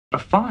A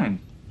fine,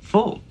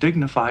 full,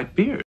 dignified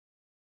beard.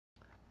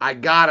 I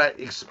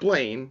gotta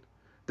explain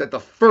that the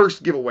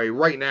first giveaway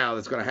right now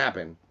that's gonna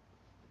happen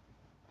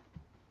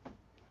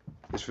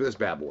is for this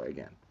bad boy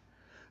again.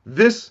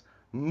 This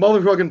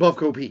motherfucking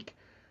Puffco Peak.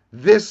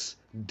 This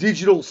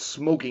digital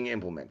smoking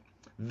implement.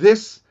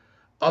 This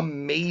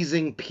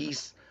amazing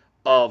piece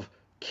of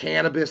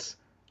cannabis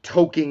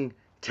toking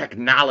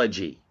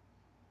technology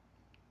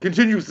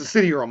continues to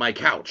sit here on my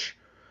couch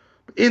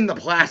in the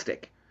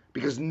plastic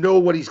because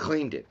nobody's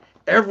claimed it.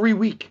 Every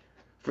week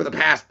for the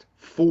past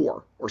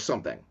 4 or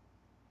something.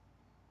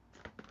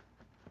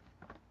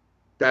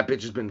 That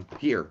bitch has been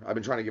here. I've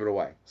been trying to give it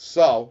away.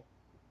 So,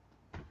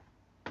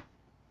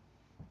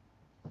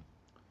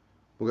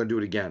 we're going to do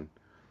it again.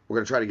 We're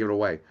going to try to give it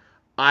away.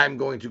 I'm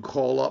going to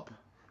call up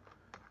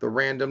the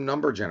random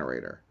number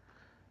generator.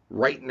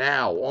 Right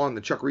now on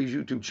the Chuck Reeves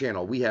YouTube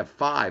channel, we have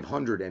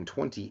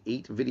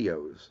 528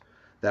 videos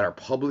that are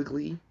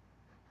publicly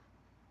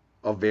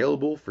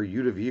available for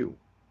you to view.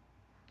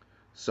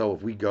 So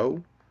if we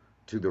go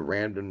to the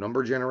random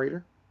number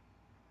generator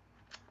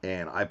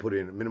and I put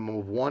in a minimum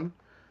of 1,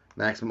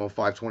 maximum of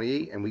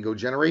 528, and we go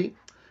generate,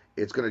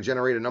 it's going to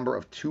generate a number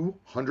of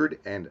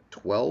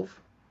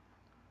 212.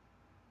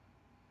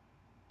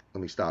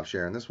 Let me stop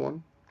sharing this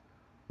one.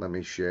 Let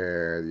me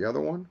share the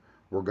other one.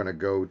 We're going to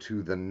go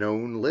to the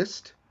known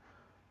list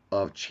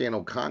of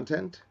channel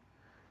content.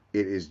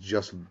 It is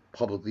just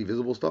publicly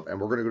visible stuff, and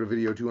we're going to go to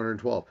video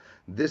 212.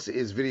 This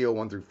is video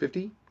 1 through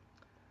 50.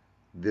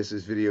 This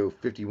is video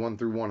 51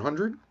 through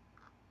 100,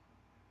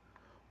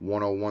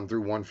 101 through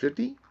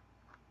 150,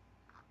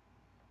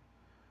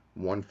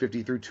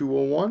 150 through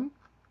 201,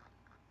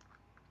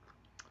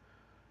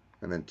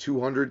 and then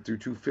 200 through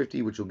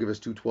 250, which will give us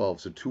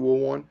 212. So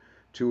 201,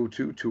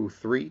 202,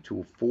 203,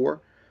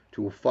 204,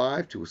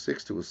 205,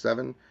 206,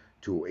 207,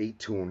 208,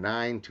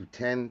 209,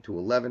 210,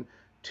 211,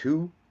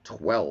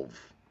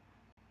 212.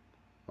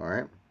 All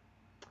right.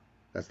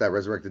 That's that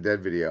Resurrect the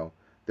Dead video.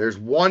 There's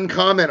one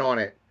comment on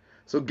it.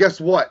 So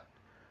guess what?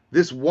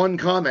 This one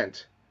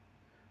comment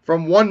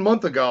from 1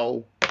 month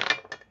ago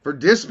for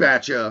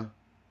Dispatcher,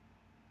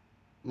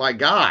 my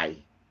guy,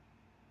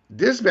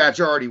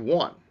 Dispatcher already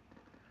won.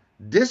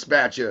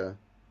 Dispatcher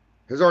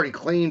has already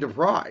claimed a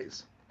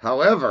prize.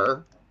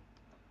 However,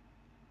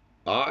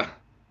 I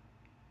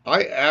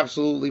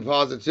absolutely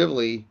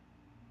positively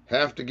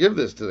have to give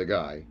this to the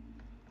guy.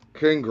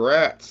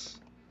 Congrats.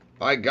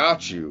 I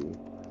got you.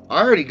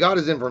 I already got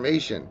his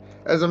information.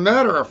 As a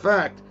matter of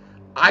fact,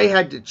 I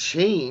had to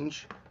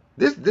change.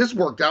 This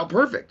worked out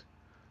perfect.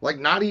 Like,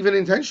 not even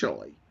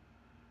intentionally.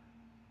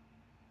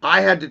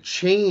 I had to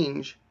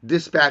change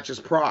Dispatcher's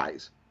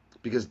prize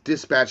because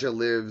Dispatcher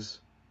lives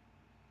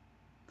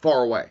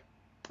far away.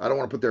 I don't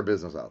want to put their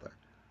business out there.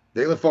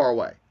 They live far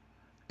away.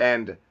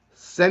 And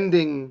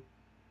sending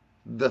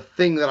the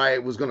thing that I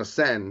was going to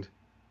send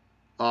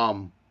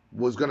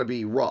was going to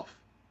be rough.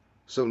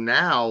 So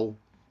now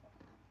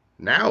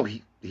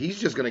he's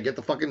just going to get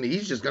the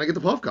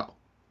Puffco.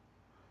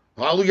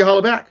 Hallelujah,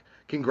 holla back.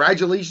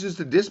 Congratulations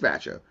to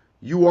Dispatcher.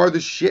 You are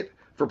the shit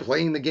for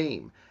playing the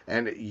game.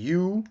 And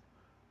you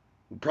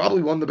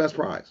probably won the best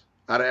prize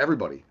out of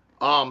everybody.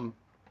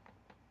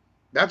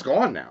 That's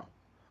gone now.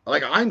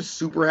 Like, I'm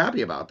super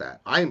happy about that.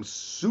 I am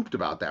souped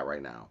about that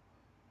right now.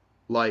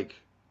 Like,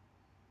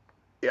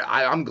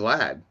 I'm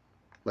glad.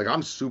 Like,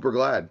 I'm super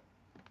glad.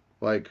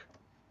 Like,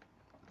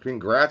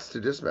 congrats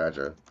to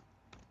Dispatcher.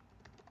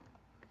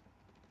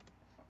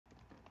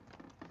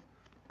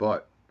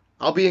 But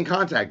I'll be in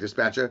contact,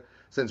 Dispatcher,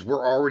 since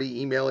we're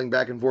already emailing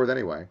back and forth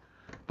anyway.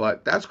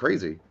 But that's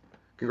crazy.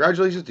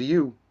 Congratulations to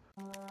you.